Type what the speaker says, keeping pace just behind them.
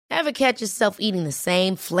Ever catch yourself eating the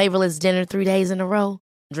same flavorless dinner 3 days in a row?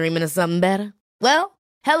 Dreaming of something better? Well,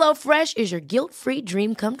 HelloFresh is your guilt-free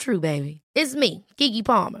dream come true, baby. It's me, Keke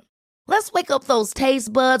Palmer. Let's wake up those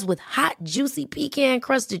taste buds with hot, juicy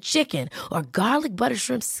pecan-crusted chicken or garlic butter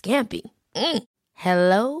shrimp scampi.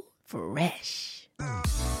 Hello Fresh.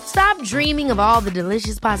 Stop dreaming of all the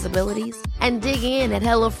delicious possibilities and dig in at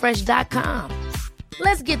HelloFresh.com.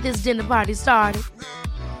 Let's get this dinner party started.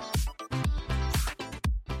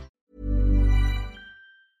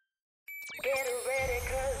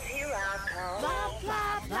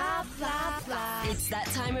 It's that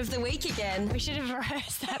time of the week again. We should have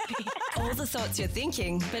rehearsed that bit. All the thoughts you're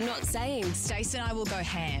thinking, but not saying. Stacey and I will go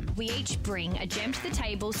ham. We each bring a gem to the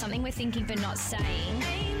table, something we're thinking but not saying.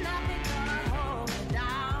 Ain't nothing gonna hold me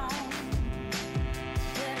down.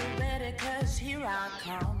 Get ready, 'cause here I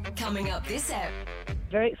come. Coming up this ep.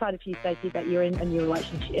 Very excited for you, Stacey, that you're in a new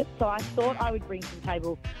relationship. So I thought I would bring to the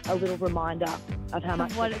table a little reminder of how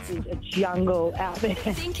much this is a jungle out there.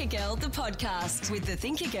 Thinker Girl, the podcast with the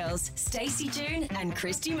Thinker Girls, Stacey June and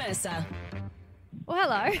Christy Mercer. Well,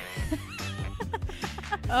 hello.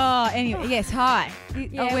 Oh, anyway, yes, hi.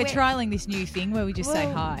 Yeah, we're we're- trialling this new thing where we just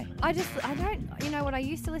say hi. I don't, you know what, I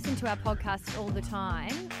used to listen to our podcast all the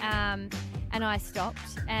time, and I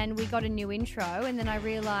stopped, and we got a new intro, and then I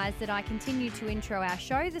realised that I continued to intro our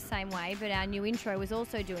show the same way, but our new intro was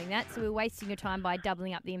also doing that, so we were wasting your time by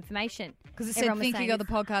doubling up the information. Because it said Everyone was Thinking saying of the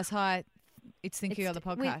podcast, hi. It's Thinking of the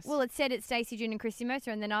podcast. It said it's Stacey June and Christy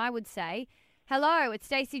Mercer, and then I would say, hello, it's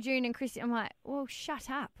Stacey June and Christy. I'm like, well, shut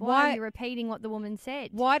up. Why are you repeating what the woman said?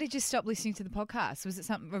 Why did you stop listening to the podcast? Was it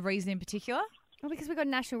a reason in particular? Well, because we got a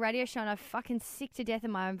national radio show and I'm fucking sick to death of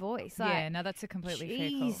my own voice. Like, Yeah, no, that's a completely fair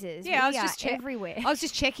call. Jesus, Yeah, I was we just are everywhere. I was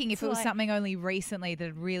just checking if It's it was like- something only recently that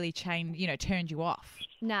had really changed, turned you off.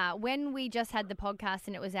 Nah, when we just had the podcast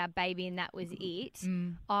and it was our baby and that was it,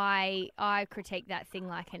 Mm. I critiqued that thing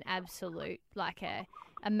like an absolute, like a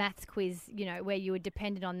maths quiz, where you were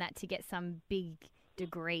dependent on that to get some big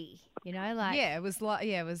degree, like It was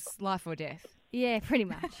life or death. yeah, pretty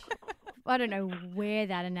much. I don't know where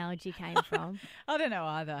that analogy came from. I don't know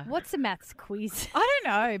either. What's a maths quiz? I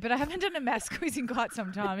don't know, but I haven't done a maths quiz in quite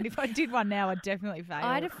some time, and if I did one now, I'd definitely fail.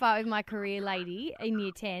 I had a fight with my career lady in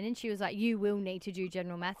year 10 and she was like, you will need to do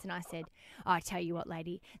general maths. And I said, I tell you what,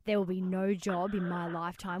 lady, there will be no job in my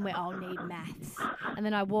lifetime where I'll need maths. And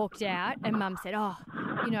then I walked out and Mum said, oh,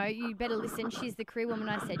 you better listen. She's the career woman.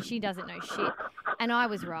 I said, she doesn't know shit. And I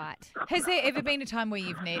was right. Has there ever been a time where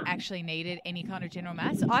you've actually needed any kind of general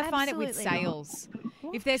maths? I find it with Absolutely not. sales.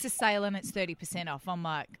 If there's a sale and it's 30% off, I'm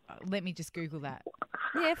like, let me just Google that.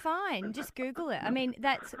 Yeah, fine. Just Google it. I mean,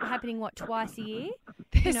 that's happening, twice a year?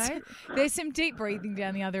 There's some deep breathing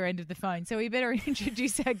down the other end of the phone, so we better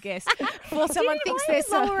introduce our guest before someone thinks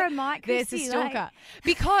lower a mic, there's a Christy, stalker.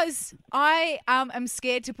 Because I am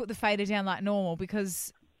scared to put the fader down like normal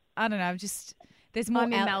because, I don't know, there's more.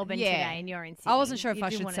 I'm in Melbourne today and you're in Sydney. I wasn't sure if You I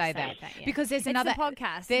do should wanna say that. yeah. Because there's It's another the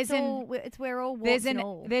podcast. There's It's where all warts and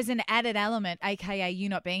all. There's an added element, aka you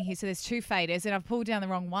not being here. So there's two faders, and I've pulled down the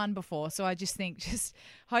wrong one before. So I just think,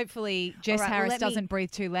 hopefully Jess All right, well, Harris let me- doesn't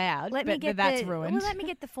breathe too loud. Let me get that's ruined. Well, let me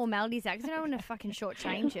get the formalities out because I don't want to fucking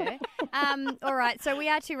shortchange her. All right, so we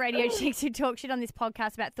are two radio chicks who talk shit on this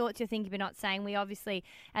podcast about thoughts you're thinking but not saying. We obviously,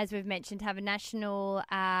 as we've mentioned, have a national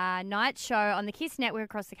night show on the KISS network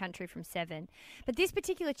across the country from 7. But this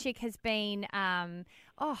particular chick has been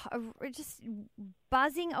just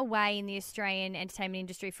buzzing away in the Australian entertainment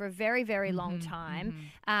industry for a very, very long time.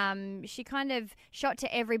 She kind of shot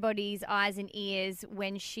to everybody's eyes and ears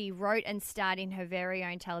when she wrote and starred in her very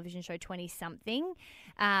own television show 20-something.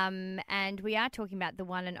 And we are talking about the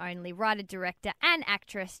one and only writer, director and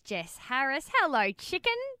actress Jess Harris. Hello,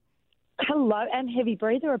 chicken. Hello, and heavy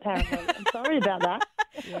breather apparently. I'm sorry about that.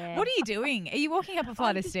 Yeah. What are you doing? Are you walking up a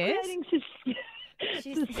flight of stairs?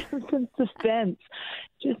 Creating some suspense,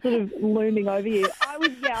 just sort of looming over you. I was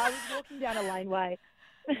walking down a laneway.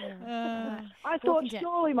 I thought Walking down-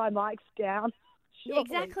 surely my mic's down. Surely.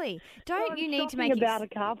 Exactly. Well, Don't I'm you need to talking make about a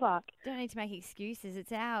car park? don't need to make excuses.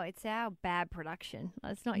 It's our bad production.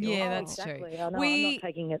 It's not your Yeah, fault. that's true. Exactly. I know, I'm We- not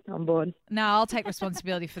taking it on board. No, I'll take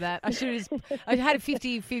responsibility for that. I had a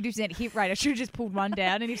 50% hit rate. I should have just pulled one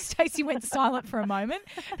down. And if Stacey went silent for a moment,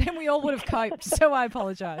 then we all would have coped. So I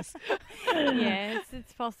apologise. Yeah,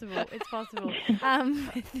 it's possible. It's possible.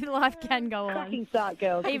 Life can go on, Cracking start,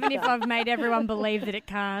 girls. even if I've made everyone believe that it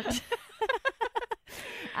can't.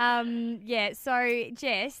 So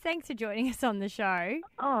Jess, thanks for joining us on the show.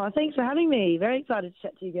 Oh, thanks for having me. Very excited to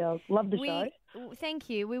chat to you girls. Love the show. Thank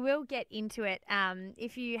you. We will get into it.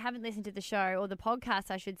 If you haven't listened to the show, or the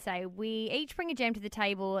podcast, I should say, we each bring a gem to the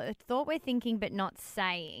table, a thought we're thinking but not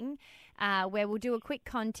saying, where we'll do a quick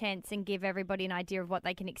contents and give everybody an idea of what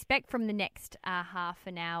they can expect from the next half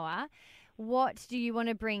an hour. What do you want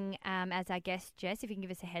to bring as our guest, Jess, if you can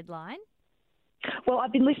give us a headline? Well,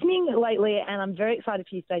 I've been listening lately, and I'm very excited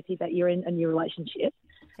for you, Stacey, that you're in a new relationship.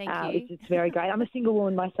 Thank you. It's very great. I'm a single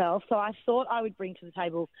woman myself, so I thought I would bring to the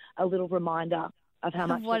table a little reminder of how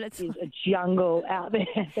much What it it's is a jungle out there.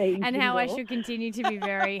 And how I should continue to be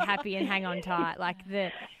very happy and hang on tight. Like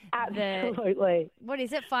Absolutely. What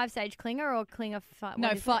is it, 5-stage clinger or clinger?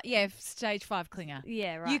 No, stage 5 clinger.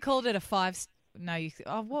 Yeah, right. You called it a 5. No,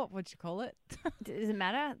 what would you call it? Does it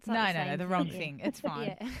matter? It's No, not the same the wrong thing. thing. It's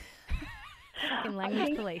fine. Yeah. Fucking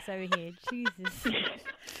language police over here. Jesus. No,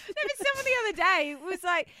 but someone the other day was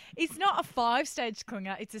like, it's not a 5-stage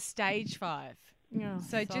clinger, it's a stage 5. Oh,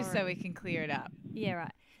 So just so sorry. we can clear it up. Yeah,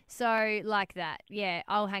 right. So like that. Yeah,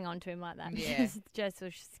 I'll hang on to him like that. Yeah. Just will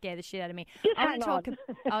scare the shit out of me. Just I hang want to on.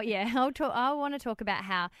 talk. Oh yeah, I want to talk about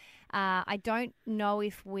how I don't know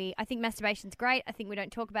if I think masturbation's great. I think we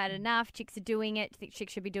don't talk about it enough. Chicks are doing it. I think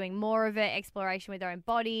chicks should be doing more of it. Exploration with their own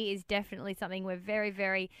body is definitely something we're very,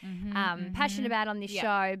 very passionate about on this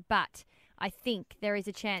show. But I think there is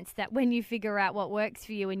a chance that when you figure out what works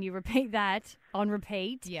for you and you repeat that on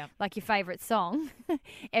repeat, like your favourite song,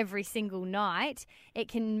 every single night, it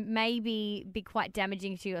can maybe be quite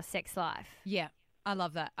damaging to your sex life. Yeah, I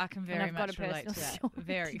love that. I can very I've got much a relate to personal that. story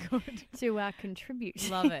Very good. To contribute.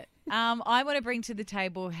 Love it. I want to bring to the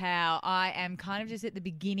table how I am kind of just at the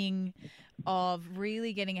beginning of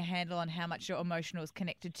really getting a handle on how much your emotional is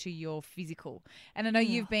connected to your physical. And I know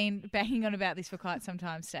you've been banging on about this for quite some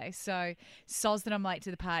time, Stace. So soz that I'm late to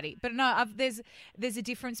the party. But no, there's a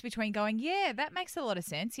difference between going, yeah, that makes a lot of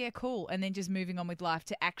sense. Yeah, cool. And then just moving on with life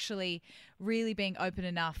to actually really being open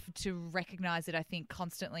enough to recognise it, I think,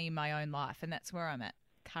 constantly in my own life. And that's where I'm at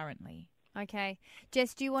currently. Okay.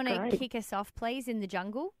 Jess, do you want to Great. kick us off, please, in the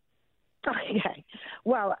jungle? Okay.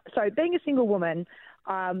 Well, so being a single woman,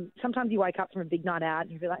 sometimes you wake up from a big night out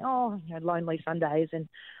and you'll be like, lonely Sundays. And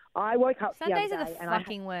I woke up Sundays the are other the day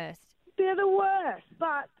fucking worst. they're the worst.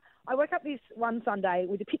 But I woke up this one Sunday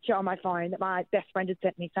with a picture on my phone that my best friend had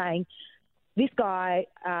sent me saying, this guy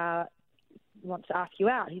wants to ask you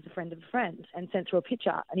out. He's a friend of a friend, and sent through a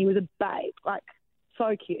picture. And he was a babe, like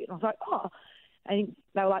so cute. And I was like, oh. And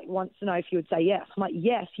they were like, wants to know if you would say yes. I'm like,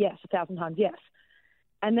 yes, 1,000 times yes.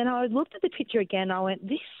 And then I looked at the picture again and I went,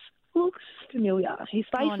 this looks familiar. His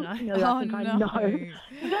face looks familiar. I think I know.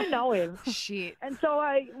 I don't know him. Shit. And so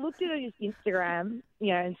I looked at his Instagram,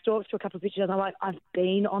 and stalked through a couple of pictures. And I'm like, I've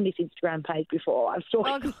been on this Instagram page before. I've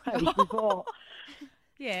stalked this page before.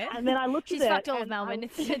 Yeah. And then I looked She's at it. fucked all of and Melbourne.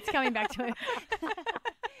 It's coming back to her.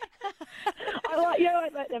 I like,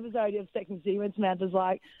 like that episode of Sex and the City when Samantha's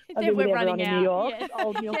like, I've Then been with we're everyone running in out. New York. Yes.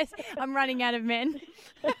 Old New York. Yes, I'm running out of men.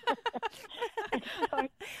 So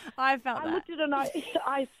I felt I that. looked at it and I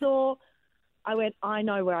went, I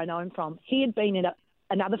know where I know him from. He had been in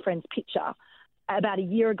another friend's picture about a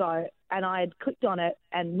year ago, and I had clicked on it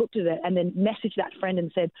and looked at it and then messaged that friend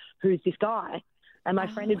and said, who's this guy? And my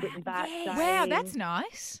friend had written back saying, Wow, that's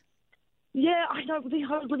nice. yeah, I know. I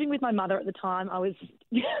was living with my mother at the time. I was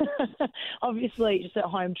obviously just at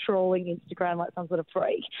home trawling Instagram like some sort of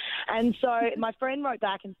freak. And so my friend wrote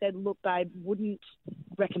back and said, look, babe, wouldn't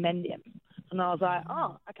recommend him. And I was like,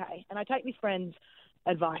 oh, okay. And I take this friend's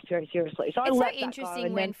advice very seriously. So I It's so let that go, interesting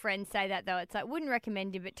and when then, friends say that, though. It's like, wouldn't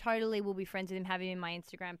recommend him, but totally will be friends with him, have him in my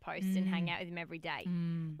Instagram posts and hang out with him every day.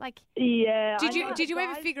 Like, yeah. Did I you know, did you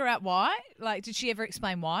ever guys. figure out why? Like, did she ever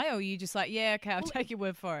explain why, or were you just like, yeah, okay, I'll take your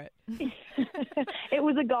word for it? It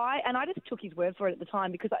was a guy, and I just took his word for it at the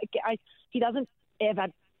time because he doesn't ever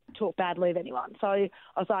talk badly of anyone. So I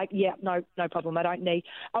was like, yeah, no problem. I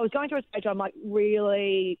was going through a stage where I'm like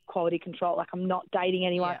really quality control. Like I'm not dating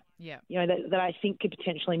anyone, Yeah. that I think could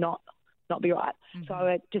potentially not be right. So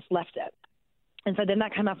I just left it. And so then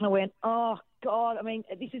that came up and I went, oh God, I mean,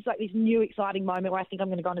 this is like this new exciting moment where I think I'm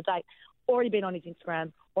going to go on a date. Already been on his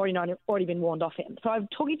Instagram, already been warned off him. So I'm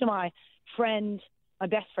talking to my friend, my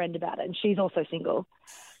best friend about it, and she's also single.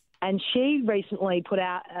 And she recently put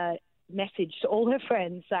out a message to all her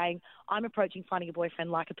friends saying, I'm approaching finding a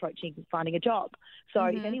boyfriend like approaching finding a job. So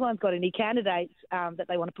if anyone's got any candidates that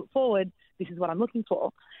they want to put forward, this is what I'm looking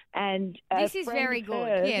for. And this is very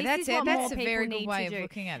good. Yeah, This that's is it. what That's more a people very good need way to of do.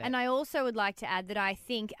 looking at it. And I also would like to add that I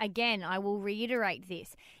think, again, I will reiterate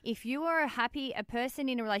this. If you are a person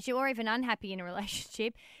in a relationship or even unhappy in a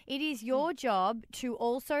relationship, it is your job to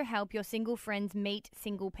also help your single friends meet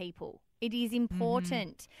single people. It is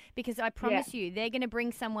important because I promise you, they're going to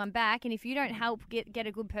bring someone back, and if you don't help get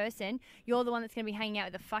a good person, you're the one that's going to be hanging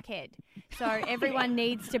out with a fuckhead. So everyone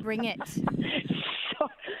needs to bring it.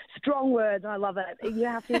 Strong words. I love it. You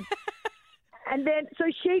have to. And then, so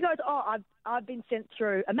she goes, oh, I've been sent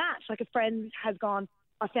through a match. Like a friend has gone,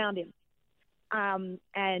 I found him.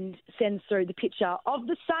 And sends through the picture of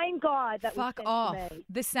the same guy that was sent off. to me.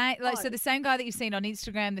 The same, so the same guy that you've seen on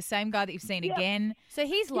Instagram, the same guy that you've seen again. So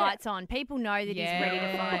his lights on. People know that he's ready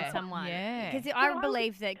to find someone. Yeah. Because I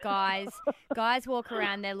believe that guys walk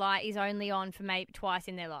around, their light is only on for maybe twice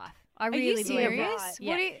in their life. I really believe serious? that.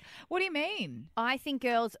 Yeah. What do you mean? I think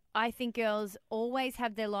girls always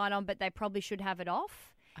have their light on, but they probably should have it off.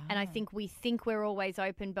 And I think we're always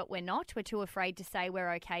open, but we're not. We're too afraid to say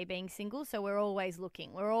we're okay being single, so we're always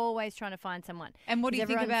looking. We're always trying to find someone. And what do you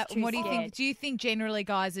think about? What do you think? Do you think generally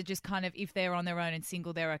guys are just kind of, if they're on their own and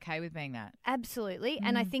single, they're okay with being that? Absolutely,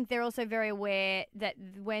 and I think they're also very aware that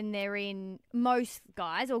when they're in, most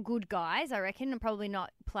guys or good guys, I reckon, and probably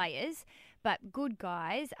not players, but good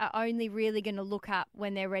guys are only really going to look up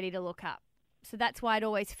when they're ready to look up. So that's why it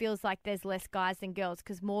always feels like there's less guys than girls,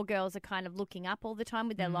 because more girls are kind of looking up all the time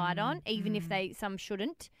with their light on, even if some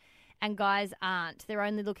shouldn't, and guys aren't. They're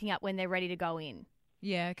only looking up when they're ready to go in.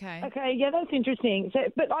 Yeah, okay. Okay, yeah, that's interesting. So,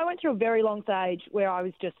 but I went through a very long stage where I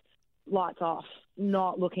was just lights off,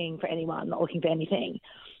 not looking for anyone, not looking for anything.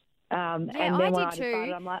 And then when I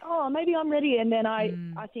decided, I'm like, oh, maybe I'm ready. And then I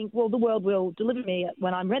think, well, the world will deliver me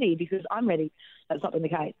when I'm ready because I'm ready. That's not been the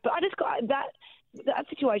case. But I just got that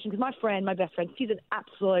situation because my best friend, she's an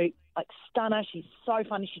absolute stunner. She's so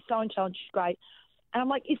funny. She's so intelligent. She's great. And I'm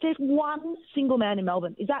like, is there one single man in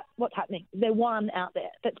Melbourne? Is that what's happening? Is there one out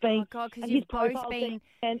there that's been? Oh God, because you've both been.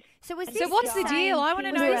 So what's the deal? I want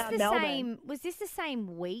to know. Was this the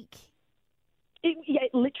same week?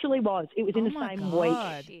 It literally was. It was in the same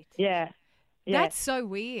week. Shit. Yeah. That's so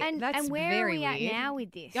weird. And where are we at now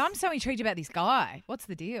with this? I'm so intrigued about this guy. What's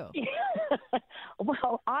the deal?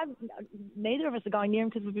 Well, neither of us are going near him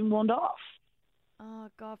because we've been warned off. Oh,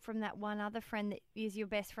 God, from that one other friend that is your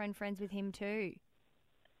best friend, friends with him too.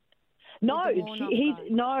 No,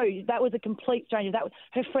 that was a complete stranger. That was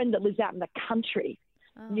her friend that lives out in the country.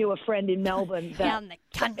 Knew a friend in Melbourne. Out in the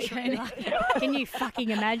country. Can you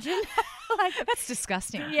fucking imagine? That's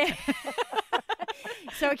disgusting. Yeah.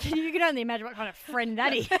 So you can only imagine what kind of friend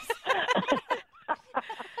that is.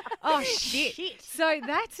 Oh shit. So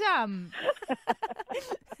that's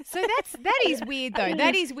that is weird though.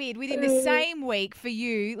 That is weird. Within the same week for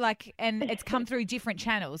you, and it's come through different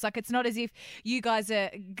channels. It's not as if you guys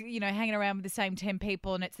are, hanging around with the same 10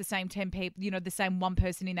 people and it's the same 10 people, the same one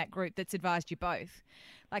person in that group that's advised you both.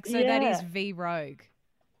 That is rogue.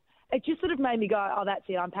 It just sort of made me go, oh, that's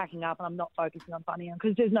it. I'm packing up and I'm not focusing on finding him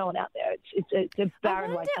because there's no one out there. It's a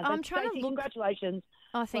barren waste. I'm trying to look. Congratulations.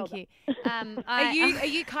 Oh, thank you. Are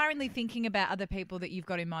you currently thinking about other people that you've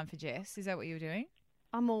got in mind for Jess? Is that what you're doing?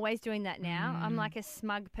 I'm always doing that now. I'm like a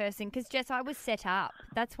smug person because, Jess, I was set up.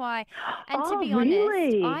 That's why. And to be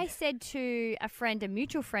honest, I said to a friend, a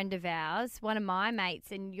mutual friend of ours, one of my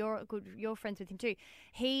mates, and you're friends with him too.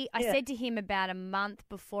 I said to him about a month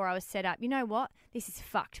before I was set up, you know what? This is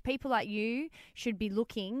fucked. People like you should be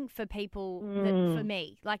looking for people for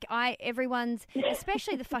me. Everyone's,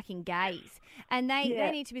 especially the fucking gays. And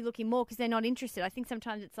they need to be looking more because they're not interested. I think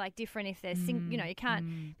sometimes it's different if they're you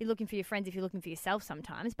can't be looking for your friends if you're looking for yourself sometimes.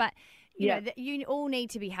 But you know, you all need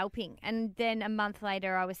to be helping. And then a month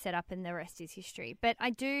later, I was set up, and the rest is history. But I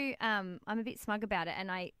do, I'm a bit smug about it, and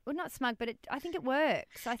not smug, but I think it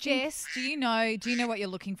works. Jess, do you know what you're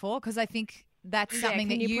looking for? Because I think that's something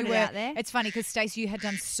that you were. Out there? It's funny because Stacey, you had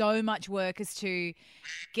done so much work as to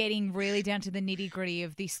getting really down to the nitty gritty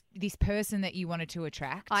of this person that you wanted to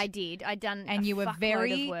attract. I did. I'd done, and you were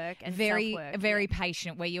very, of work and very, self-work, very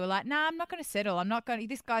patient. Where you were like, "Nah, I'm not going to settle. I'm not going.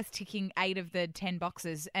 This guy's ticking 8 of the 10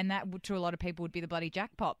 boxes, and that to a lot of people would be the bloody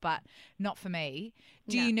jackpot, but not for me."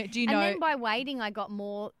 Do you know? And then by waiting, I got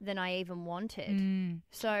more than I even wanted.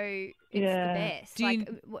 So it's the best.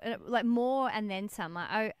 Like more and then some.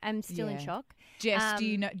 I'm still in shock. Jess, do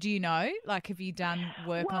you know? Have you done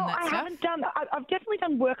work on that stuff? I haven't done. I've definitely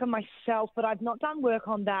done work on myself, but I've not done work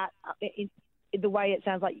on that in the way it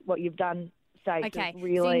sounds like what you've done. Okay,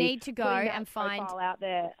 really so you need to go and find out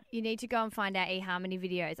there. You need to go and find our eHarmony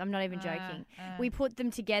videos. I'm not even joking. We put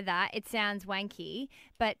them together. It sounds wanky,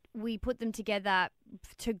 but we put them together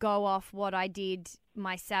to go off what I did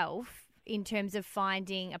myself in terms of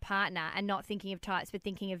finding a partner and not thinking of types, but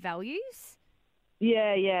thinking of values.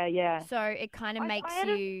 Yeah. So it kind of makes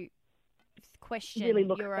you question really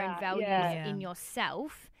your own values in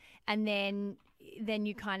yourself, and then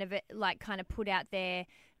you kind of put out there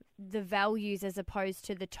the values as opposed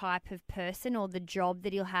to the type of person or the job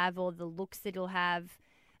that he'll have or the looks that he'll have.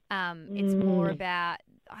 It's more about,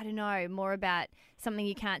 I don't know, more about something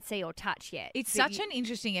you can't see or touch yet. It's such an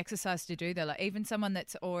interesting exercise to do, though. Like, even someone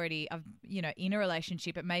that's already, in a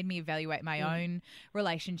relationship, it made me evaluate my own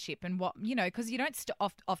relationship and what, because you don't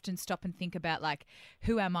often stop and think about, like,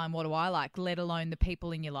 who am I and what do I like, let alone the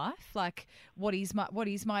people in your life. Like, what is my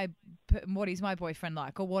boyfriend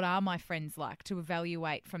like, or what are my friends like, to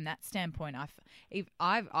evaluate from that standpoint.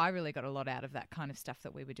 I really got a lot out of that kind of stuff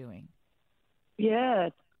that we were doing. Yeah,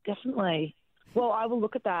 definitely. Well, I will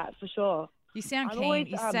look at that for sure. You sound keen. Always,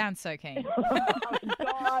 you sound so keen. Oh,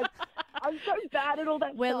 God. I'm so bad at all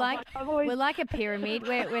that We're stuff. we're like a pyramid.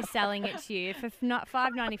 We're selling it to you for not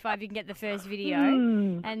 $5.95. You can get the first video,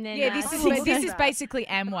 and then this is basically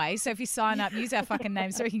Amway. So if you sign up, use our fucking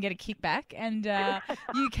name so we can get a kickback, and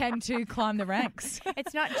you can too climb the ranks.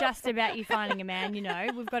 It's not just about you finding a man.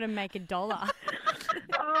 We've got to make $1.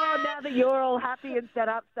 Oh, now that you're all happy and set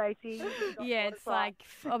up, Stacey. Yeah, it's like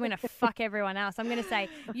I'm going to fuck everyone else. I'm going to say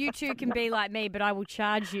you two can be like me, but I will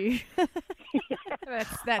charge you.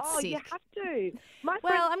 That's sick. You have to.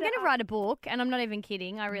 Well, I'm going to write a book, and I'm not even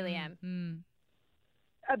kidding. I really am.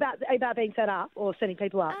 About being set up or setting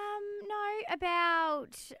people up. No,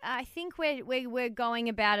 about I think we're going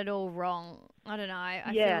about it all wrong. I don't know.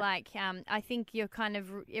 I feel like I think you're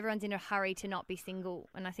everyone's in a hurry to not be single,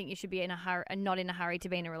 and I think you should be in a hurry, not in a hurry to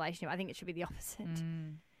be in a relationship. I think it should be the opposite.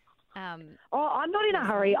 I'm not in a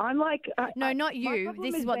hurry. I'm like no, not you.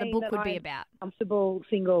 This is what the book would be about. Comfortable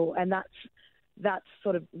single, and that's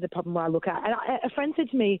sort of the problem I look at. And a friend said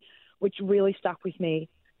to me, which really stuck with me.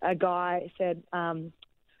 A guy said,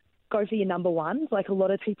 "Go for your number ones." Like, a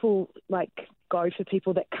lot of people go for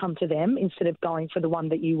people that come to them instead of going for the one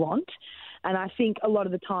that you want. And I think a lot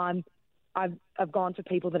of the time I've gone for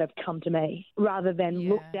people that have come to me rather than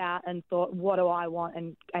looked out and thought, what do I want,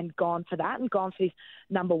 and gone for that and gone for this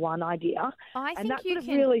number one idea. I think that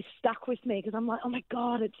really stuck with me because I'm like, oh my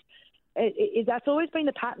God, that's always been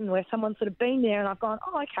the pattern where someone's sort of been there and I've gone,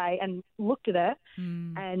 oh, okay, and looked at it.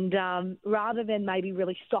 And rather than maybe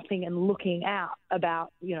really stopping and looking out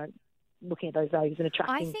about, looking at those values and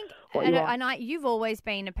attracting what you want. You've always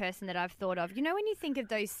been a person that I've thought of. When you think of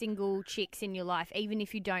those single chicks in your life, even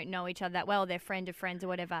if you don't know each other that well, they're friend of friends or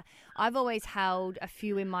whatever, I've always held a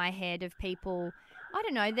few in my head of people, I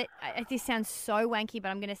don't know, that this sounds so wanky, but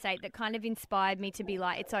I'm going to say it, that kind of inspired me to be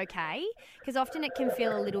like, it's okay. Because often it can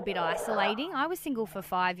feel a little bit isolating. I was single for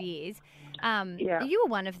 5 years. You were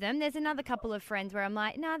one of them. There's another couple of friends where I'm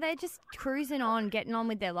like, no, they're just cruising on, getting on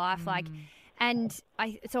with their life.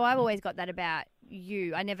 So I've always got that about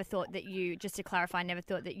you. I never thought that just to clarify, I never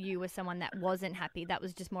thought that you were someone that wasn't happy. That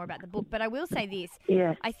was just more about the book. But I will say this.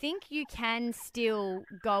 Yeah. I think you can still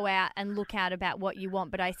go out and look out about what you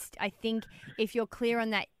want. But I think if you're clear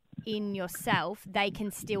on that in yourself, they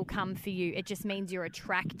can still come for you. It just means you're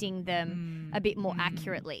attracting them a bit more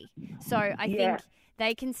accurately. So I think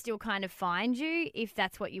they can still kind of find you if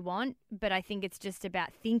that's what you want, but I think it's just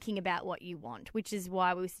about thinking about what you want, which is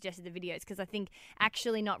why we suggested the videos, because I think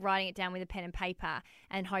actually not writing it down with a pen and paper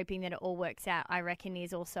and hoping that it all works out, I reckon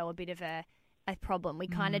is also a bit of a problem. We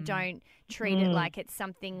kind of don't treat it like it's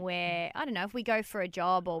something where, I don't know, if we go for a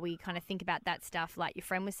job or we kind of think about that stuff like your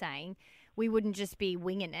friend was saying, we wouldn't just be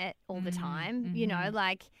winging it all the time,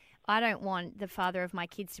 I don't want the father of my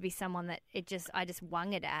kids to be someone that I just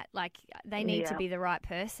wung it at. Like, they need to be the right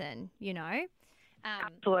person,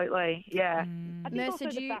 Absolutely, yeah. I think Mercer, also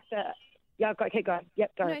the fact that, keep going.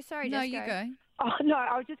 Yep, go. No, sorry, No, just you go. Oh, no,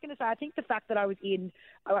 I was just going to say, I think the fact that I was because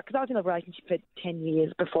I was in a relationship for 10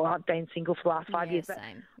 years before I'd been single for the last 5 years. But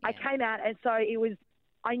same. I came out, and so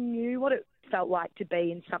I knew what it felt like to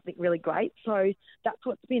be in something really great. So that's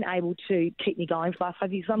what's been able to keep me going for the last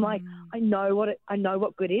 5 years. So I'm like, I know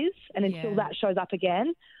what good is, and until that shows up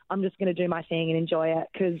again, I'm just going to do my thing and enjoy it.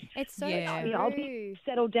 Because it's so true. I'll be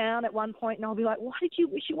settled down at one point, and I'll be like, why did you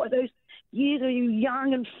wish you were those years? Are you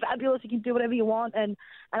young and fabulous? You can do whatever you want, and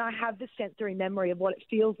I have this sensory memory of what it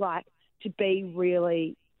feels like to be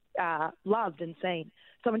really loved and seen.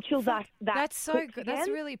 So until that's so good. Again, that's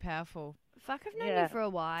really powerful. Fuck, I've known you for a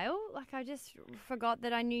while. Like, I just forgot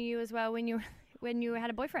that I knew you as well when you had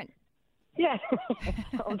a boyfriend. Yeah,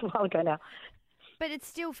 that was a while ago now. But it's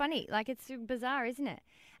still funny. Like, it's bizarre, isn't it?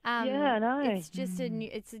 Yeah, I know. It's just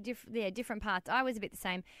different parts. I was a bit the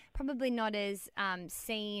same. Probably not as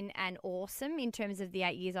seen and awesome in terms of the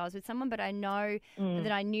 8 years I was with someone, but I know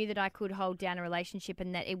that I knew that I could hold down a relationship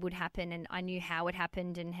and that it would happen, and I knew how it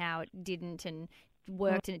happened and how it didn't, and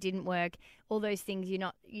worked and it didn't work. All those things,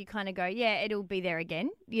 you kind of go, yeah, it'll be there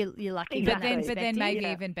again. You're lucky. Exactly. From that But then maybe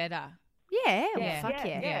perspective. even better. Yeah, Yeah. Well, Yeah. fuck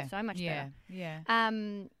yeah. Yeah. So much Yeah. better.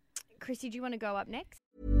 Yeah. Chrissy, do you want to go up next?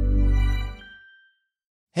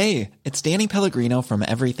 Hey, it's Danny Pellegrino from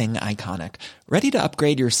Everything Iconic. Ready to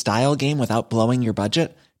upgrade your style game without blowing your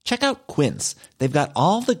budget? Check out Quince. They've got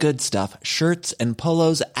all the good stuff, shirts and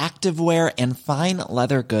polos, activewear, and fine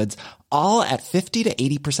leather goods, all at 50 to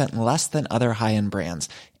 80% less than other high-end brands.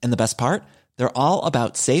 And the best part? They're all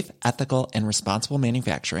about safe, ethical, and responsible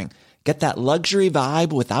manufacturing. Get that luxury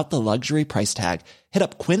vibe without the luxury price tag. Hit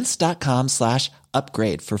up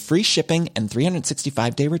quince.com/upgrade for free shipping and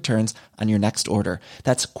 365-day returns on your next order.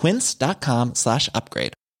 That's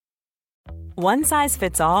quince.com/upgrade. One size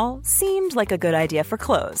fits all seemed like a good idea for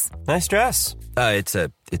clothes. Nice dress. It's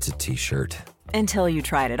a t-shirt. Until you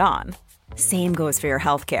tried it on. Same goes for your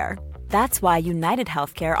healthcare. That's why United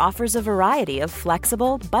Healthcare offers a variety of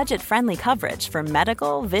flexible, budget-friendly coverage for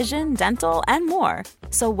medical, vision, dental, and more.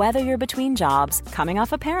 So whether you're between jobs, coming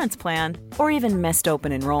off a parent's plan, or even missed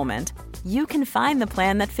open enrollment, you can find the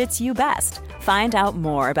plan that fits you best. Find out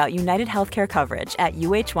more about United Healthcare coverage at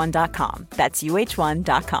uh1.com. That's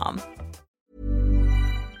uh1.com.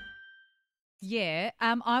 Yeah,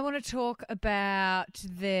 I want to talk about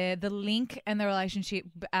the link and the relationship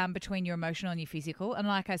between your emotional and your physical. And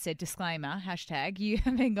like I said, disclaimer, hashtag, you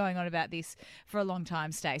have been going on about this for a long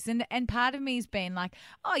time, Stace. And part of me has been like,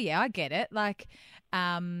 oh, yeah, I get it. Like,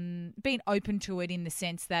 being open to it in the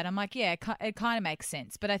sense that I'm like, yeah, it kind of makes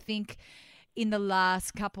sense. But I think in the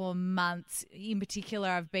last couple of months in particular,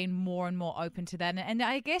 I've been more and more open to that. And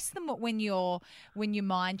I guess when your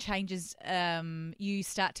mind changes, you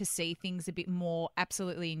start to see things a bit more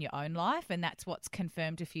absolutely in your own life. And that's what's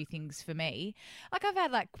confirmed a few things for me. Like I've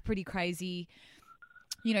had like pretty crazy,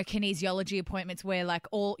 kinesiology appointments where like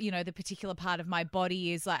all, the particular part of my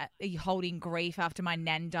body is like holding grief after my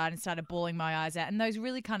nan died and started bawling my eyes out. And those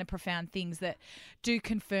really kind of profound things that do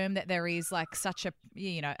confirm that there is like such a,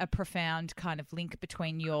 a profound kind of link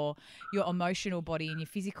between your emotional body and your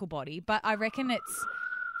physical body. But I reckon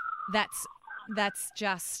that's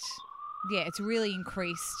just, it's really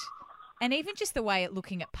increased. And even just the way at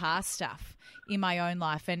looking at past stuff in my own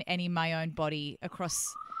life and in my own body across,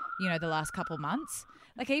 the last couple of months.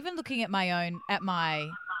 Like even looking at my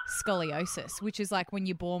scoliosis, which is like when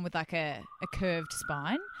you're born with like a curved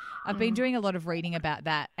spine. I've been doing a lot of reading about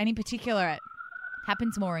that. And in particular, it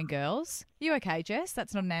happens more in girls. You okay, Jess?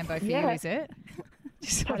 That's not an ambo for you, is it?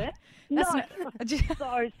 Got it? That's No.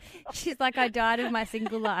 not, She's like, I died of my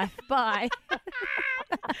single life. Bye.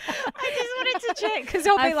 I just wanted to check because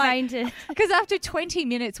I'll be I like, fainted. because after 20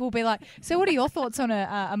 minutes we'll be like, so what are your thoughts on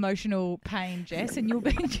emotional pain, Jess? And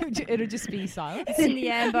it'll just be silent. And the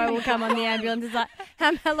ambo will come on the ambulance. It's like,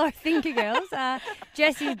 hello, thinker girls.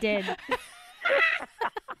 Jesse's dead.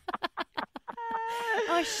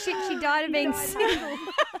 Oh shit! She died of being single.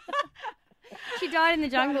 She died in the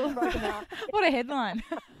jungle. What a headline.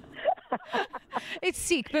 It's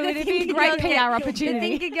sick, but The it'd be a Thinker great Girls PR get-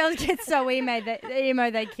 opportunity. The thinker girls get so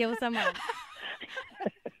emo they kill someone.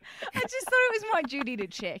 I just thought it was my duty to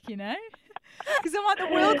check, Because I'm like, the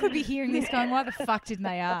world could be hearing this going, why the fuck didn't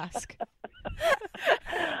they ask?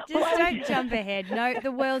 Just don't jump ahead. No,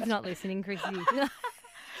 the world's not listening, Chrissy. No,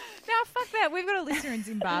 fuck that. We've got a listener in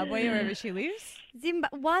Zimbabwe, wherever she lives.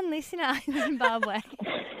 One listener in Zimbabwe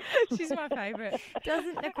She's my favourite.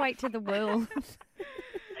 doesn't equate to the world.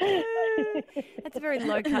 That's a very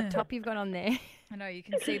low-cut top you've got on there. I know, you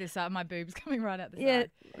can see the side, my boobs coming right out the Yeah, side.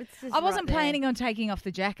 it's just I wasn't right there. planning on taking off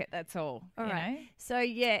the jacket, that's all. All you right. know? So,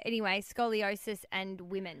 anyway, scoliosis and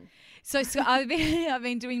women. So I've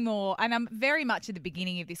been doing more, and I'm very much at the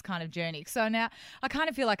beginning of this kind of journey. So now I kind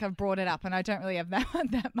of feel like I've brought it up, and I don't really have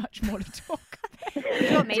that much more to talk about.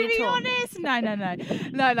 You want me to to be talk? honest,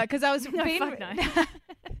 no, because I was No, being, fuck no.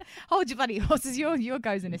 Hold your bloody horses. Your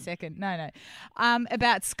goes in a second. No.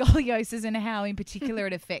 About scoliosis and how, in particular,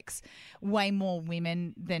 it affects way more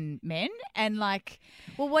women than men, and like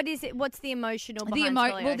Well, what is it? What's the emotional behind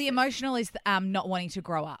scoliosis? the emotional is not wanting to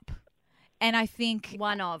grow up. And I think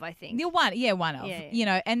One of, I think. one of,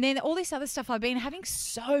 Yeah. and then all this other stuff. I've been having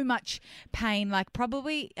so much pain, like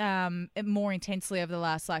probably more intensely over the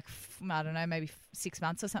last, I don't know, maybe 6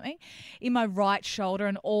 months or something, in my right shoulder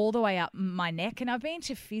and all the way up my neck. And I've been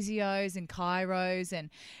to physios and chiros and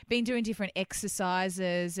been doing different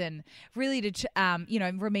exercises and really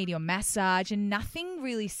remedial massage, and nothing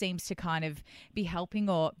really seems to kind of be helping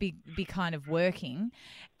or be kind of working.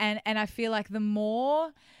 And I feel like the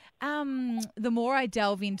more I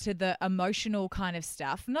delve into the emotional kind of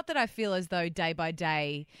stuff, not that I feel as though day by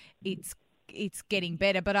day it's it's getting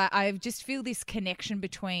better, but I just feel this connection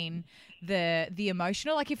between the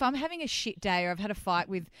emotional. Like if I'm having a shit day or I've had a fight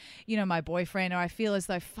with, my boyfriend, or I feel as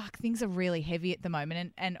though things are really heavy at the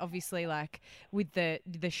moment, and obviously like with the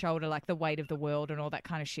shoulder, like the weight of the world and all that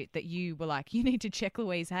kind of shit, that you were like, you need to check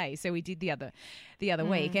Louise Hay. So we did the other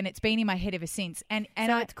week, and it's been in my head ever since. And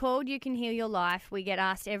so it's called You Can Heal Your Life. We get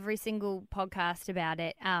asked every single podcast about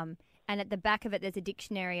it. And at the back of it, there's a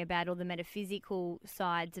dictionary about all the metaphysical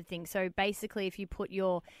sides of things. So basically, if you put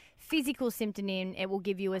your physical symptom in, it will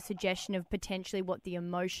give you a suggestion of potentially what the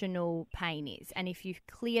emotional pain is. And if you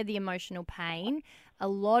clear the emotional pain, a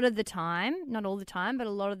lot of the time, not all the time, but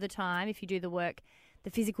a lot of the time, if you do the work, the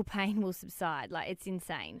physical pain will subside. Like, it's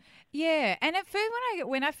insane. Yeah. And at first,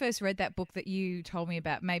 when I first read that book that you told me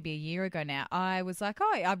about maybe a year ago now, I was like,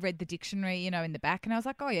 oh, I've read the dictionary, in the back, and I was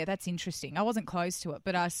like, oh, yeah, that's interesting. I wasn't close to it,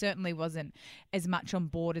 but I certainly wasn't as much on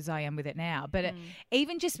board as I am with it now. But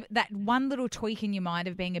even just that one little tweak in your mind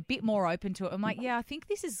of being a bit more open to it, I'm like, yeah, I think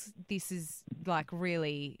this is like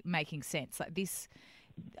really making sense. Like this,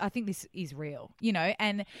 I think this is real,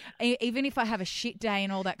 and even if I have a shit day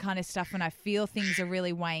and all that kind of stuff and I feel things are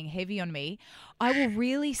really weighing heavy on me, I'll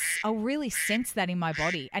really sense that in my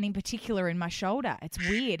body, and in particular in my shoulder. It's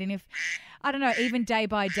weird. And if, I don't know, even day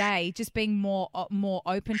by day, just being more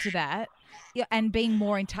open to that, and being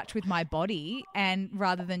more in touch with my body, and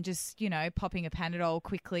rather than just, popping a Panadol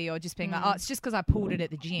quickly or just being like, oh, it's just because I pulled it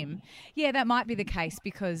at the gym. Yeah, that might be the case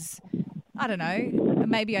because, I don't know,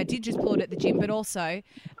 maybe I did just pull it at the gym, but also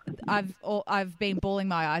I've been bawling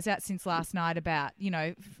my eyes out since last night about,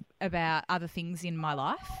 about other things in my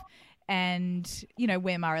life, and,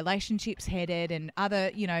 where my relationship's headed, and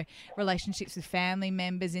other, relationships with family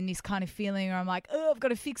members, and this kind of feeling where I'm like, oh, I've got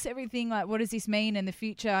to fix everything. Like, what does this mean in the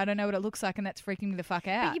future? I don't know what it looks like, and that's freaking me the fuck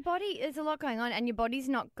out. But your body, there's a lot going on, and your body's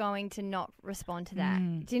not going to not respond to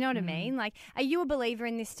that. Do you know what I mean? Like, are you a believer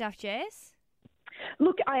in this stuff, Jess?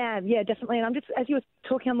 Look, I am, yeah, definitely. And I'm just, as you were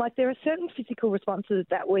talking, I'm like, there are certain physical responses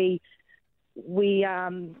that we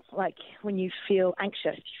like when you feel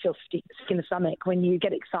anxious, you feel sick in the stomach. When you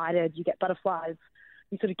get excited, you get butterflies.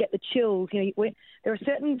 You sort of get the chills. There are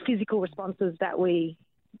certain physical responses that we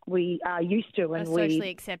are used to and we socially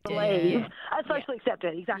accepted. Believe are socially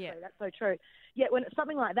accepted. Exactly, that's so true. Yet when it's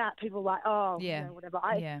something like that, people are like, oh, whatever.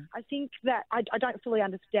 I think that I don't fully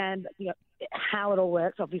understand, how it all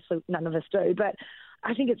works. Obviously, none of us do, but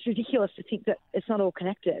I think it's ridiculous to think that it's not all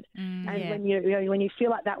connected. And when you feel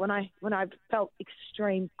like that, when I felt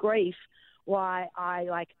extreme grief, why I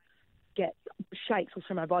like get shakes all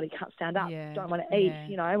through my body, can't stand up, don't want to eat.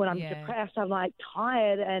 When I'm depressed, I'm like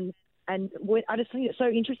tired, and I just think it's so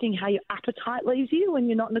interesting how your appetite leaves you when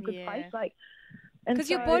you're not in a good place. Like, because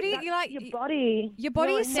your body, your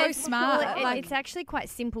body is so smart. It's actually quite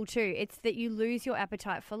simple too. It's that you lose your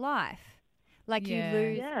appetite for life. Like you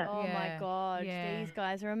lose. Yeah. Oh my God, these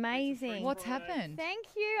guys are amazing. What's happened? Thank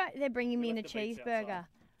you. They're bringing me in a cheeseburger.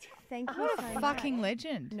 Thank you. What a fucking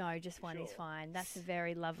legend. No, just one is fine. That's a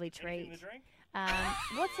very lovely treat.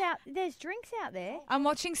 What's out? There's drinks out there. I'm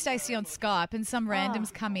watching Stacey on Skype, and some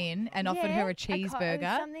randoms come in and offered her a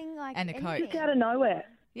cheeseburger and a Coke. Just out of nowhere.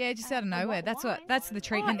 Yeah, just out of nowhere. That's the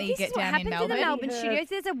treatment that you get down in Melbourne. This is what happens in the Melbourne studios.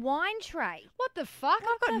 There's a wine tray. What the fuck?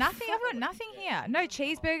 I've got nothing here. No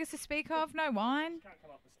cheeseburgers to speak of. No wine.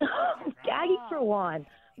 Gagging for a wine.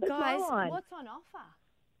 Guys, no wine. What's on offer?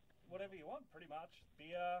 Whatever you want, pretty much.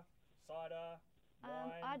 Beer, cider,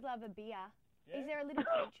 wine. I'd love a beer. Yeah. Is there a Little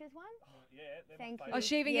Creatures one? Yeah. Thank you. Oh,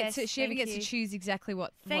 she even gets to choose exactly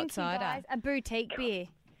what cider. Thank you, guys. A boutique beer.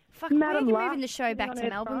 Fuck, Madam we're moving the show back to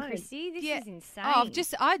Melbourne, Chrissy. This is insane. Oh,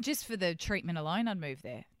 just for the treatment alone, I'd move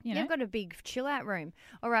there. You've got a big chill out room.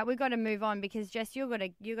 All right, we've got to move on because Jess, you got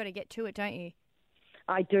to get to it, don't you?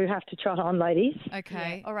 I do have to trot on, ladies.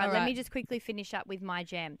 Okay. Yeah. All right, let me just quickly finish up with my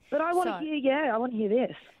jam. But I want to hear. I want to hear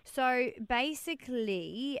this. So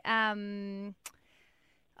basically,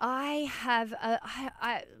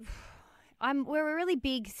 we're really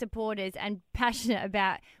big supporters and passionate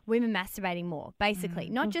about women masturbating more, basically.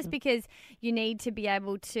 Not just because you need to be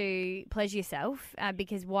able to pleasure yourself,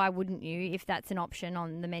 because why wouldn't you if that's an option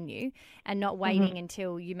on the menu, and not waiting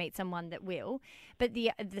until you meet someone that will. But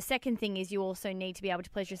the second thing is you also need to be able to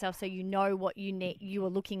pleasure yourself so you know what you are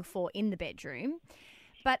looking for in the bedroom.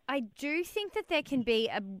 But I do think that there can be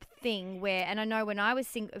a thing where, and I know when I was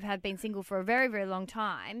have been single for a very, very long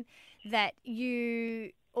time, that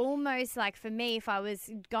you almost like, for me, if I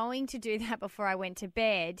was going to do that before I went to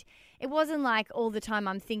bed, it wasn't like all the time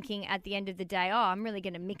I'm thinking at the end of the day, oh, I'm really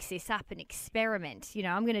going to mix this up and experiment.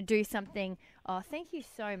 I'm going to do something. Oh, thank you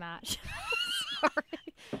so much. Sorry.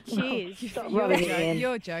 Cheers.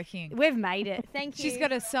 You're joking. We've made it. Thank you. She's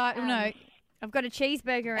got a side. No. I've got a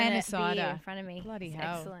cheeseburger And a beer cider. in front of me. Bloody It's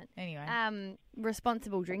hell. excellent. Anyway.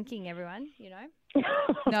 Responsible drinking, everyone, you know.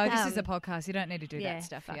 No, this is a podcast. You don't need to do Yeah, that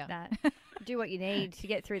stuff fuck here. that. Do what you need to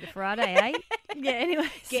get through the Friday, eh? Yeah, anyway.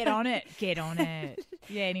 Get on it. Get on it.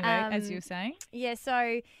 Yeah, anyway, as you were saying. Yeah,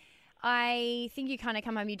 so I think you kind of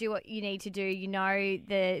come home, you do what you need to do, you know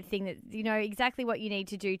the thing that, you know exactly what you need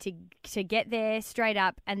to do to get there straight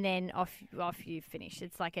up, and then off you finish.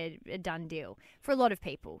 It's like a done deal. For a lot of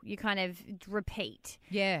people, you kind of repeat.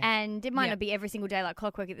 Yeah. And it might Yeah. not be every single day like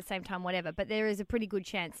clockwork at the same time, whatever, but there is a pretty good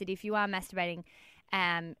chance that if you are masturbating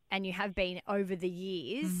and you have been over the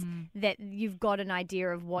years, that you've got an idea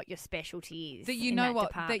of what your specialty is. That you in know that what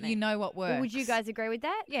department. that you know what works. Well, would you guys agree with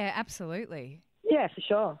that? Yeah, absolutely. Yeah, for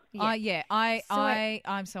sure.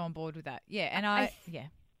 I'm so on board with that. Yeah, and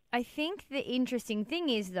I think the interesting thing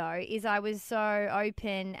is I was so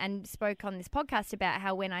open and spoke on this podcast about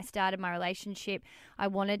how when I started my relationship, I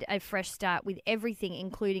wanted a fresh start with everything,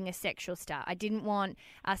 including a sexual start. I didn't want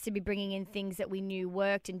us to be bringing in things that we knew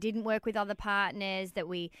worked and didn't work with other partners, that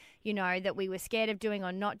we were scared of doing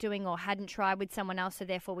or not doing or hadn't tried with someone else, so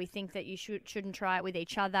therefore we think that you shouldn't try it with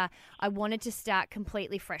each other. I wanted to start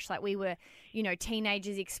completely fresh, like we were,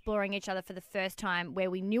 teenagers exploring each other for the first time, where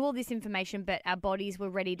we knew all this information, but our bodies were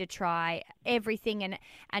ready to try everything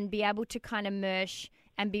and be able to kind of merge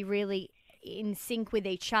and be really in sync with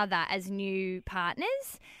each other as new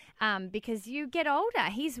partners. Because you get older.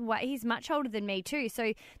 He's much older than me too.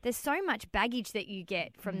 So there's so much baggage that you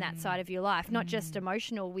get from that side of your life, not just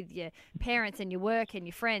emotional with your parents and your work and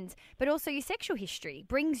your friends, but also your sexual history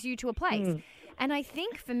brings you to a place. And I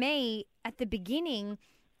think for me, at the beginning,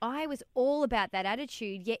 I was all about that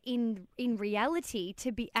attitude, yet in reality,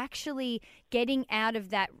 to be actually getting out of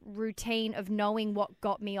that routine of knowing what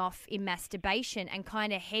got me off in masturbation and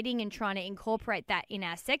kind of heading and trying to incorporate that in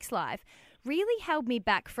our sex life really held me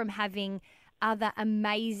back from having other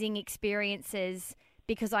amazing experiences,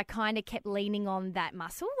 because I kind of kept leaning on that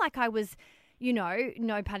muscle. Like I was,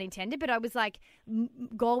 no pun intended, but I was like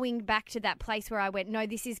going back to that place where I went, no,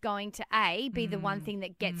 this is going to be the one thing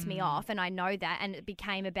that gets me off, and I know that, and it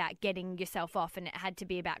became about getting yourself off, and it had to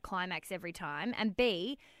be about climax every time, and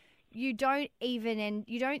B, you don't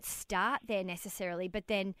start there necessarily, but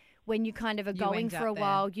then when you kind of are going for a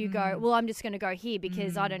while, you go, well, I'm just going to go here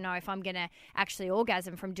because I don't know if I'm going to actually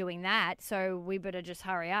orgasm from doing that, so we better just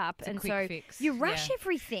hurry up. It's and a quick so fix. you rush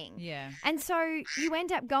everything. Yeah. And so you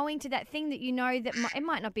end up going to that thing that you know that it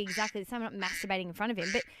might not be exactly the same, not masturbating in front of him,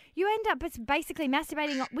 but you end up basically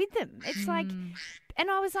masturbating with them. It's like, and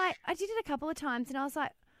I was like, I did it a couple of times, and I was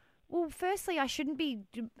like, well, firstly, I shouldn't be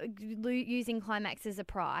using climax as a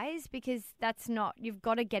prize, because that's not, you've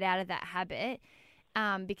got to get out of that habit,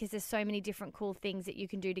 because there's so many different cool things that you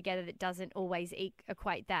can do together that doesn't always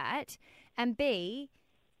equate that. And B,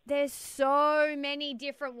 there's so many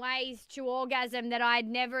different ways to orgasm that I'd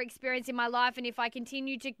never experienced in my life. And if I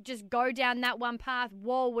continue to just go down that one path,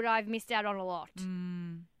 would I have missed out on a lot.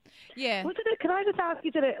 Yeah. Can I just ask,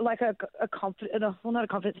 is it a confidence? Well, not a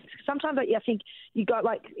confidence. Sometimes I think you got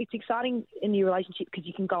it's exciting in your relationship because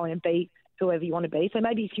you can go in and be whoever you want to be. So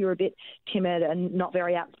maybe if you're a bit timid and not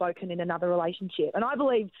very outspoken in another relationship, and I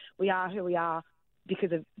believe we are who we are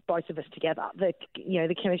because of both of us together. The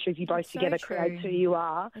chemistry of you both together creates who you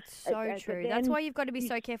are. It's so true. That's why you've got to be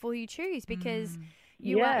so careful who you choose, because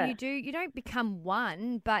you don't become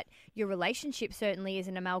one, but your relationship certainly is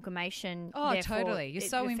an amalgamation. Oh, therefore totally. You're it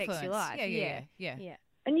so affects influenced. your life. Yeah.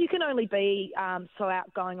 And you can only be so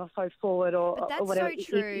outgoing or so forward or whatever so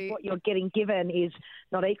true. if what you're getting given is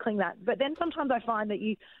not equaling that. But then sometimes I find that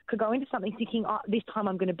you could go into something thinking, this time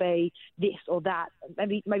I'm going to be this or that,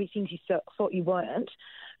 maybe things you thought you weren't.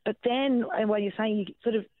 But then, and when you're saying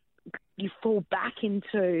you fall back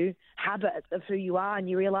into habits of who you are, and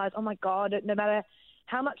you realise, oh my God, no matter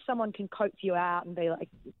how much someone can coax you out and be like,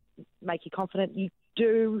 make you confident, you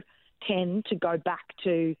do tend to go back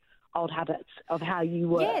to old habits of how you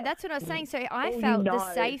were. Yeah, that's what I was saying. So I felt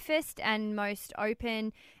the safest and most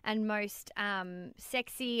open and most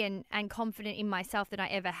sexy and confident in myself that I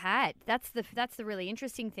ever had. That's the really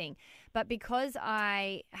interesting thing. But because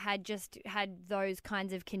I had just had those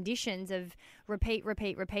kinds of conditions of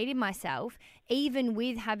repeating myself, even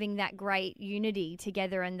with having that great unity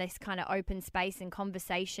together and this kind of open space and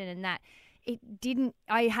conversation and that, it didn't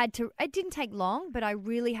take long, but I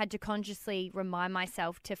really had to consciously remind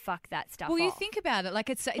myself to fuck that stuff Well, you off. think about it, like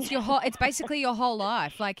it's your whole, it's basically your whole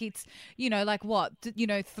life. Like it's, like what,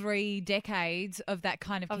 3 decades of that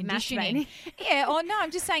kind of conditioning. Yeah, or no,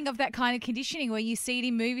 I'm just saying of that kind of conditioning where you see it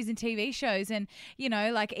in movies and TV shows and,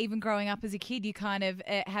 like even growing up as a kid, you kind of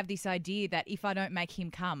have this idea that if I don't make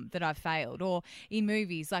him come, that I've failed. Or in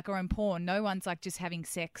movies, like, or in porn, no one's like just having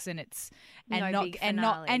sex and it's,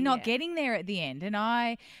 not getting there at the end. And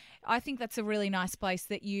I think that's a really nice place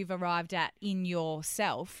that you've arrived at in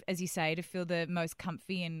yourself, as you say, to feel the most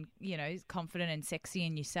comfy and, confident and sexy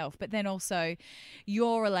in yourself. But then also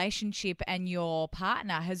your relationship and your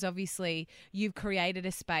partner has obviously, you've created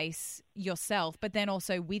a space yourself, but then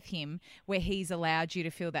also with him where he's allowed you to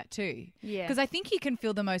feel that too. Yeah. Because I think you can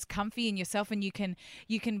feel the most comfy in yourself and you can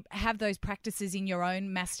have those practices in your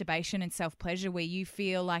own masturbation and self-pleasure where you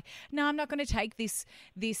feel like, no, I'm not going to take this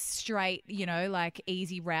straight, like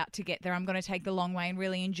easy route to get there. I'm going to take the long way and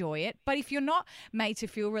really enjoy it. But if you're not made to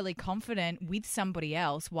feel really confident with somebody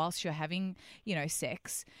else whilst you're having,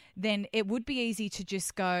 sex, then it would be easy to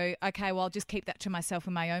just go, okay, well, I'll just keep that to myself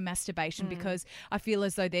in my own masturbation because I feel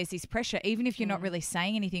as though there's this pressure, even if you're not really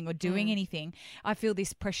saying anything or doing anything, I feel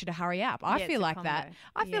this pressure to hurry up. I feel like that.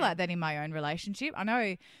 I feel like that in my own relationship. I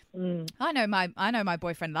know my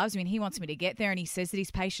boyfriend loves me and he wants me to get there and he says that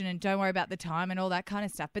he's patient and don't worry about the time and all that kind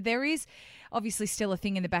of stuff. But there is obviously still a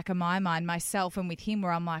thing in the back of my mind, myself and with him,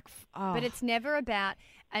 where I'm like, oh. But it's never about,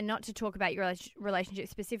 and not to talk about your relationship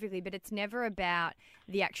specifically, but it's never about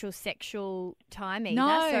the actual sexual time either.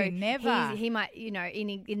 No, so never. He might,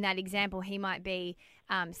 in that example, he might be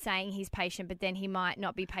saying he's patient, but then he might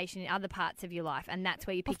not be patient in other parts of your life. And that's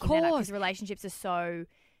where you're picking that up because relationships are so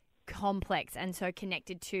complex and so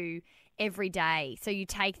connected to every day. So you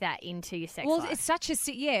take that into your sex life. It's such a,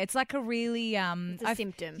 it's like a really... it's a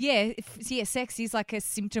symptom. Yeah, sex is like a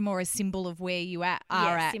symptom or a symbol of where you are at.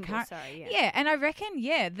 Yeah, and I reckon,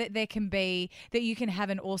 that there can be, that you can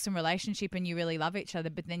have an awesome relationship and you really love each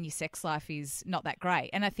other, but then your sex life is not that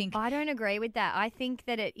great. And I think... I don't agree with that. I think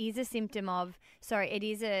that it is a it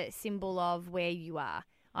is a symbol of where you are.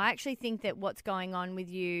 I actually think that what's going on with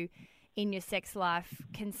you in your sex life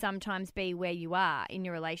can sometimes be where you are in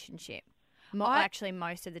your relationship. Actually,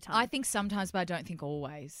 most of the time. I think sometimes, but I don't think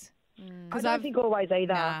always. I don't think always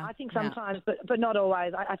either. I think sometimes, but not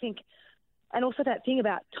always. I think, and also that thing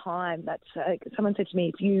about time. That's someone said to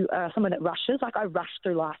me, if you are someone that rushes, like I rush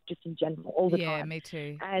through life just in general all the time. Yeah, me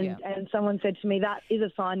too. And someone said to me that is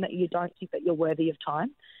a sign that you don't think that you're worthy of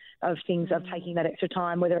time. Of things, of taking that extra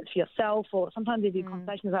time, whether it's for yourself or sometimes if your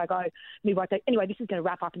conversations I go, anyway, this is going to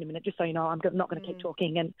wrap up in a minute, just so you know, I'm not going to keep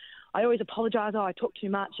talking. And I always apologise, I talk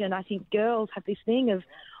too much. And I think girls have this thing of,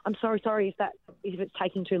 I'm sorry if it's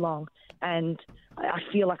taking too long. And I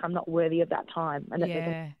feel like I'm not worthy of that time and that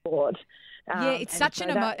they're bored. It's such an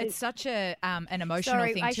emotional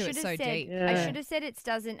thing too. It's so deep. I should have said it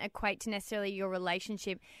doesn't equate to necessarily your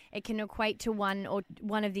relationship. It can equate to one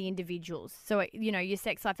of the individuals. So your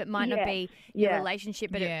sex life. It might not be your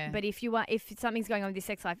relationship, but but if something's going on with your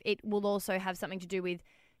sex life, it will also have something to do with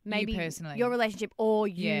maybe you personally, your relationship, or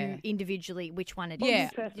you individually, which one it is. Yeah,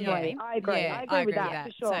 personally, I agree. I agree with that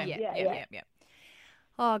for sure. Same. Yeah.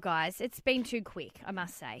 Oh, guys, it's been too quick, I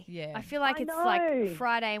must say. Yeah. I feel like it's like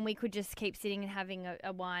Friday and we could just keep sitting and having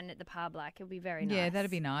a wine at the pub. Like, it would be very nice. Yeah,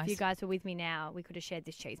 that'd be nice. If you guys were with me now, we could have shared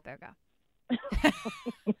this cheeseburger.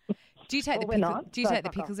 Do you take the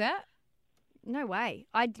pickles out? No way.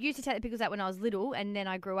 I used to take the pickles out when I was little, and then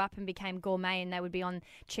I grew up and became gourmet, and they would be on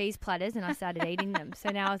cheese platters, and I started eating them. So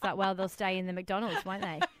now I was like, well, they'll stay in the McDonald's, won't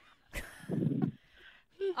they?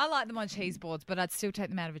 I like them on cheese boards, but I'd still take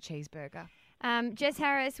them out of a cheeseburger. Jess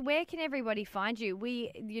Harris, where can everybody find you?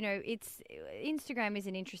 Instagram is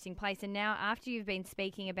an interesting place, and now after you've been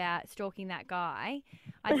speaking about stalking that guy,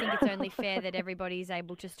 I think it's only fair that everybody is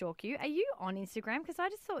able to stalk you. Are you on Instagram? Because I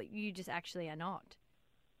just thought you just actually are not.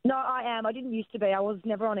 No, I am. I didn't used to be. I was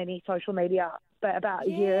never on any social media, but about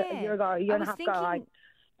a year ago, a year and a half ago,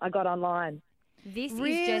 I got online. This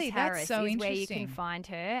really? is Jess Harris. That's so is where you interesting. can find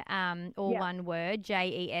her. One word,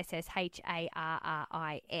 JESSHARRIS.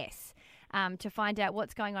 To find out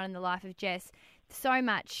what's going on in the life of Jess. So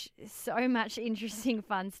much interesting,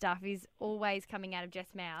 fun stuff is always coming out of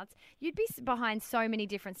Jess' mouths. You'd be behind so many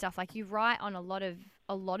different stuff. Like, you write on a lot of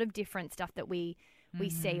different stuff that we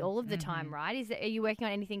see all of the time, right? Are you working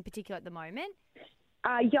on anything particular at the moment?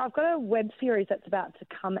 Yeah, I've got a web series that's about to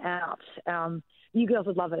come out. You girls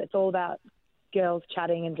would love it. It's all about girls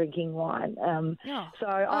chatting and drinking wine.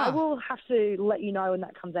 I will have to let you know when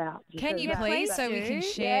that comes out. Can you please, so we can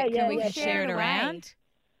share? Can we share it around?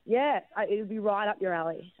 it'll be right up your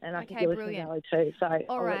alley, and I think Okay, your listeners' brilliant. alley too. So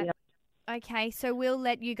All I'll let right. you know. Okay, so we'll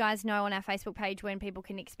let you guys know on our Facebook page when people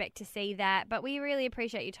can expect to see that. But we really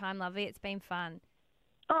appreciate your time, lovely. It's been fun.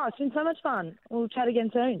 Oh, it's been so much fun. We'll chat again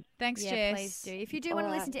soon. Thanks, Yeah, Jess. please do. If you do want to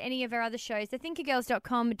All right. listen to any of our other shows,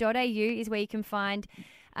 thethinkergirls.com.au is where you can find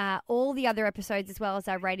all the other episodes, as well as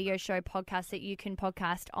our radio show podcast that you can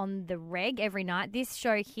podcast on the reg every night. This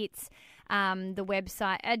show hits the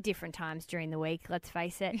website at different times during the week, let's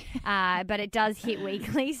face it. But it does hit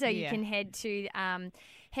weekly, so you Yeah. can head to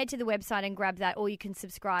the website and grab that, or you can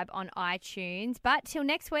subscribe on iTunes. But till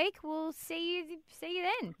next week, we'll see you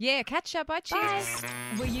then. Yeah, catch up. Bye. Cheers.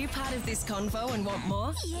 Were you part of this convo and want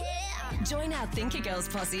more? Yeah! Join our Thinker Girls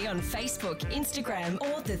posse on Facebook, Instagram,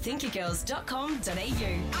 or thethinkergirls.com.au.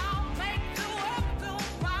 I'll make the world go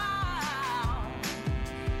wild.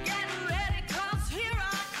 Get ready, 'cause here I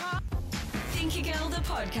come. Thinker Girl, the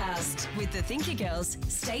podcast, with the Thinker Girls,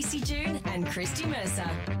 Stacey June and Christy Mercer.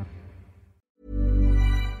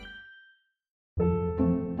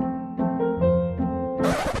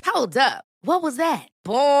 Hold up. What was that?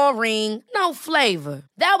 Boring. No flavor.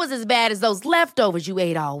 That was as bad as those leftovers you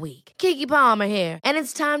ate all week. Keke Palmer here, and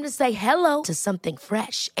it's time to say hello to something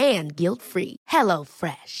fresh and guilt-free. Hello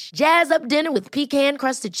Fresh. Jazz up dinner with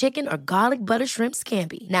pecan-crusted chicken or garlic butter shrimp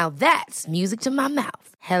scampi. Now that's music to my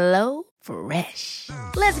mouth. Hello Fresh.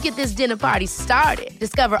 Let's get this dinner party started.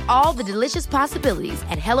 Discover all the delicious possibilities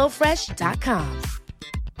at hellofresh.com.